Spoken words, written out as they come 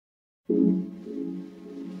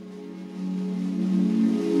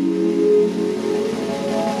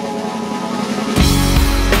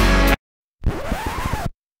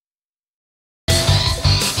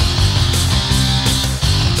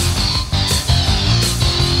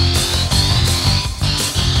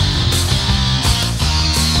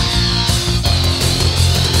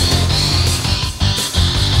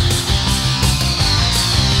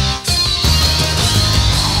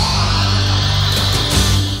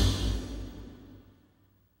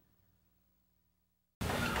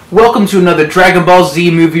Welcome to another Dragon Ball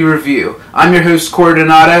Z movie review. I'm your host, Corey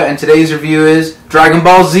Donato, and today's review is Dragon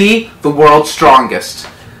Ball Z: The World's Strongest.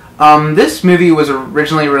 This movie was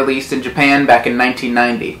originally released in Japan back in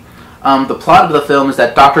 1990. The plot of the film is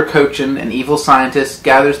that Dr. Kochin, an evil scientist,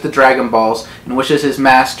 gathers the Dragon Balls and wishes his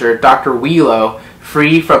master, Dr. Wheelo,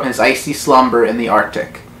 free from his icy slumber in the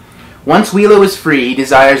Arctic. Once Wheelo is free, he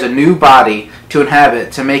desires a new body to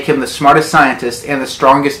inhabit to make him the smartest scientist and the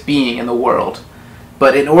strongest being in the world.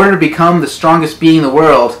 But in order to become the strongest being in the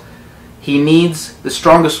world, he needs the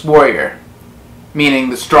strongest warrior, meaning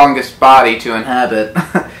the strongest body to inhabit.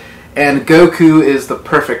 And Goku is the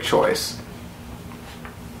perfect choice.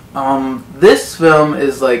 This film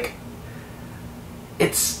is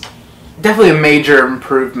it's definitely a major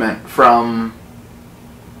improvement from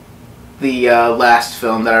the last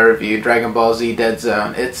film that I reviewed, Dragon Ball Z: Dead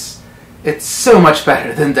Zone. It's so much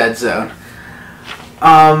better than Dead Zone.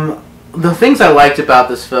 The things I liked about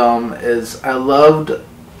this film is I loved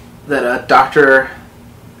that Dr.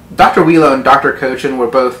 Wheelo and Dr. Kochin were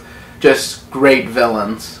both just great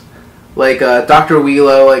villains. Dr.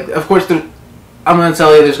 Wheelo, of course, I'm going to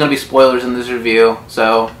tell you there's going to be spoilers in this review,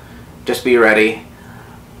 so just be ready.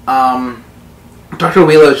 Dr.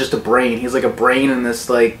 Wheelo is just a brain. He's like a brain in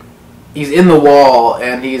this, he's in the wall,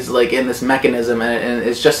 and he's in this mechanism, and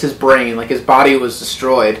it's just his brain. His body was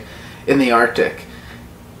destroyed in the Arctic.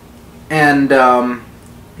 And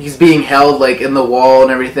he's being held in the wall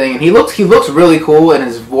and everything, and he looks really cool, and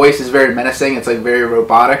his voice is very menacing. It's very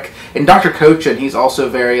robotic. And Dr. Kochin, he's also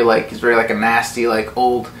very he's very a nasty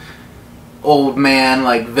old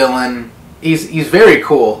man villain. He's very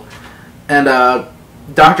cool. And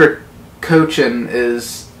Dr. Kochin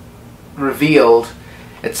is revealed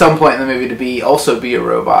at some point in the movie to also be a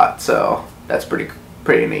robot, so that's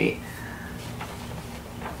pretty neat.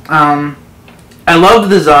 I love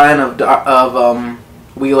the design of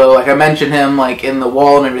Wheelo. I mentioned him in the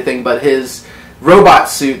wall and everything, but his robot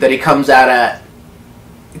suit that he comes out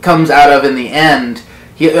of in the end,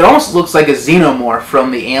 it almost looks like a xenomorph from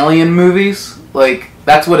the Alien movies.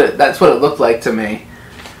 That's what it looked like to me.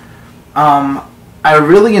 I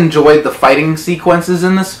really enjoyed the fighting sequences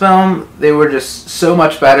in this film. They were just so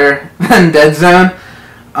much better than Dead Zone.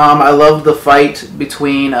 I loved the fight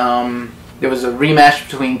between there was a rematch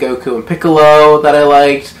between Goku and Piccolo that I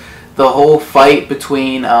liked. The whole fight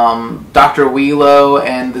between Dr. Wheelo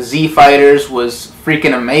and the Z Fighters was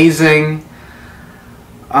freaking amazing.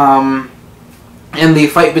 And the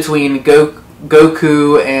fight between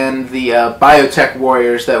Goku and the Biotech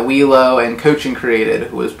Warriors that Wheelo and Kochin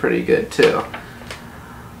created was pretty good too.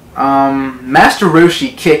 Master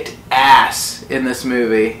Roshi kicked ass in this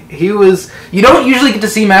movie. You don't usually get to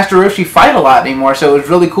see Master Roshi fight a lot anymore, so it was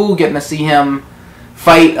really cool getting to see him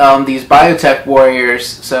fight these Biotech Warriors,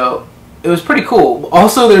 so it was pretty cool.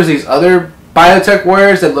 Also, there's these other Biotech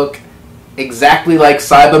Warriors that look exactly like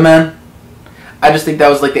Cybermen. I just think that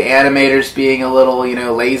was the animators being a little,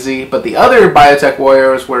 lazy, but the other Biotech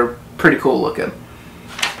Warriors were pretty cool looking.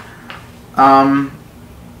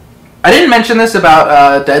 I didn't mention this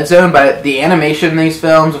about Dead Zone, but the animation in these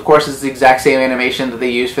films, of course, is the exact same animation that they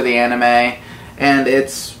use for the anime, and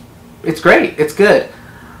it's great. It's good.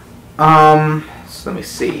 So let me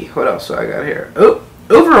see what else I got here.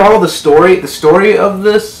 Overall, the story of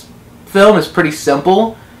this film is pretty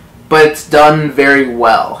simple, but it's done very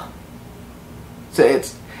well. So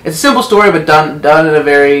it's a simple story, but done in a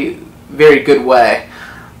very, very good way.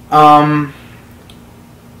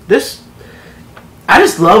 I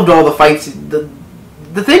just loved all the fights. The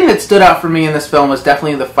thing that stood out for me in this film was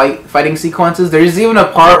definitely the fighting sequences. There's even a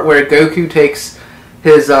part where Goku takes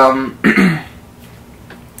his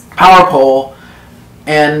power pole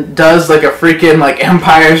and does a freaking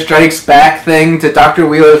Empire Strikes Back thing to Dr.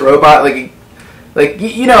 Wheeler's robot. You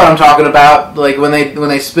know what I'm talking about. When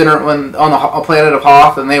they spin on the planet of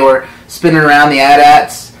Hoth and they were spinning around the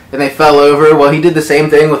AT-ATs and they fell over. Well, he did the same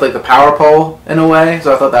thing with the power pole in a way.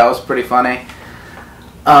 So I thought that was pretty funny.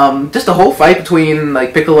 Just the whole fight between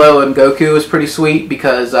Piccolo and Goku is pretty sweet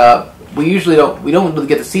because we don't really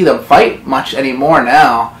get to see them fight much anymore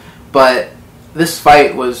now, but this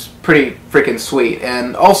fight was pretty freaking sweet.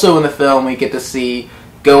 And also in the film, we get to see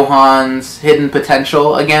Gohan's hidden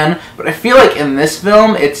potential again. But I feel like in this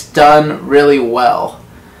film, it's done really well.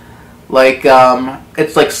 Like,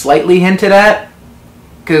 it's like slightly hinted at,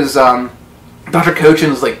 because Dr.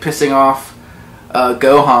 Kochin is like pissing off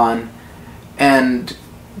Gohan, and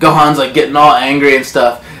Gohan's like getting all angry and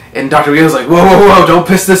stuff. And Dr. Wheel's like, whoa, whoa, whoa, don't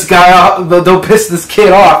piss this guy off, don't piss this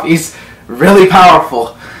kid off, he's really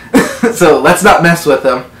powerful. So let's not mess with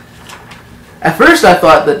him. At first I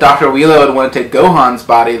thought that Dr. Wheelo would want to take Gohan's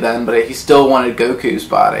body then, but he still wanted Goku's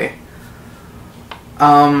body.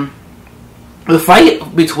 The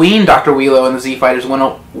fight between Dr. Wheelo and the Z-Fighters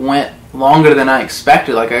went longer than I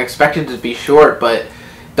expected. Like, I expected it to be short, but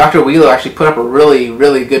Dr. Wheelo actually put up a really,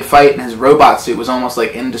 really good fight, and his robot suit was almost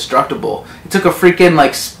like indestructible. It took a freaking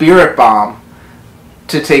like spirit bomb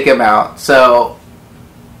to take him out. So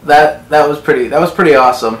that was pretty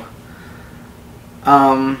awesome.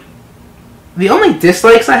 The only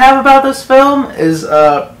dislikes I have about this film is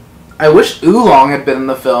I wish Oolong had been in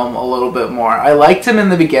the film a little bit more. I liked him in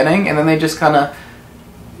the beginning, and then they just kind of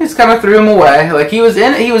threw him away. Like, he was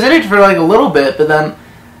in it for like a little bit, but then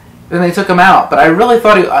they took him out. But I really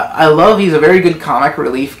thought he's a very good comic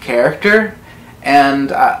relief character,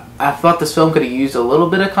 and I thought this film could have used a little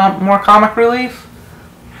bit of more comic relief.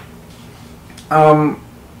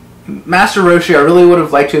 Master Roshi, I really would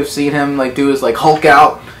have liked to have seen him like do his like Hulk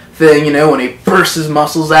out thing, you know, when he bursts his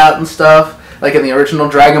muscles out and stuff, like in the original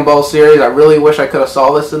Dragon Ball series. I really wish I could have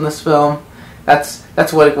saw this in this film. That's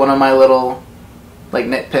what one of my little like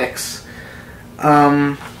nitpicks.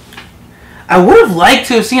 I would have liked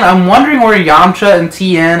to have seen. I'm wondering where Yamcha and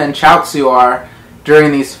Tien and Chaozu are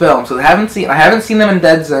during these films. So I haven't seen them in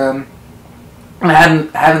Dead Zone, and I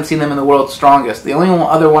haven't seen them in The World's Strongest. The only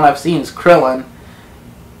other one I've seen is Krillin,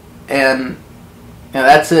 and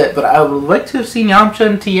that's it. But I would like to have seen Yamcha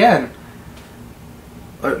and Tien.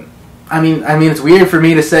 I mean, it's weird for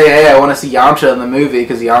me to say, hey, I want to see Yamcha in the movie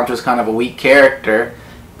because Yamcha's kind of a weak character.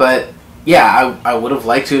 But yeah, I would have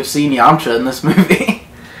liked to have seen Yamcha in this movie.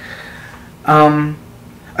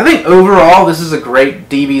 I think overall this is a great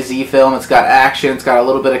DBZ film. It's got action, it's got a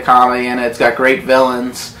little bit of comedy in it, it's got great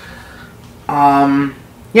villains.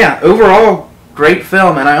 Yeah, overall great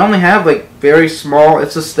film, and I only have like very small.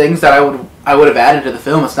 It's just things that I would have added to the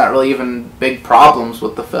film. It's not really even big problems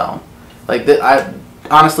with the film. Like I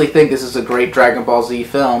honestly think this is a great Dragon Ball Z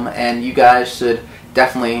film, and you guys should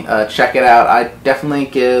definitely check it out. I definitely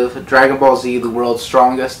give Dragon Ball Z: The World's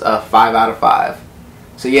Strongest a 5 out of 5.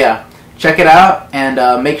 So yeah, check it out,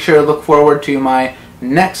 and make sure to look forward to my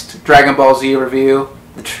next Dragon Ball Z review,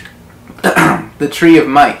 The Tree of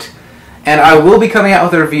Might. And I will be coming out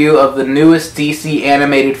with a review of the newest DC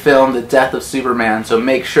animated film, The Death of Superman, so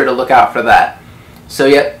make sure to look out for that. So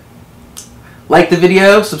yeah, like the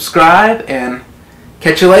video, subscribe, and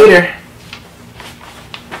catch you later.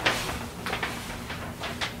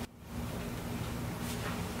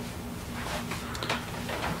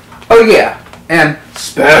 Oh yeah, and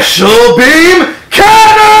Special Beam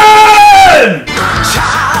Cannon!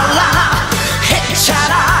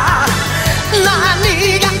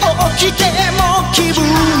 起きても気分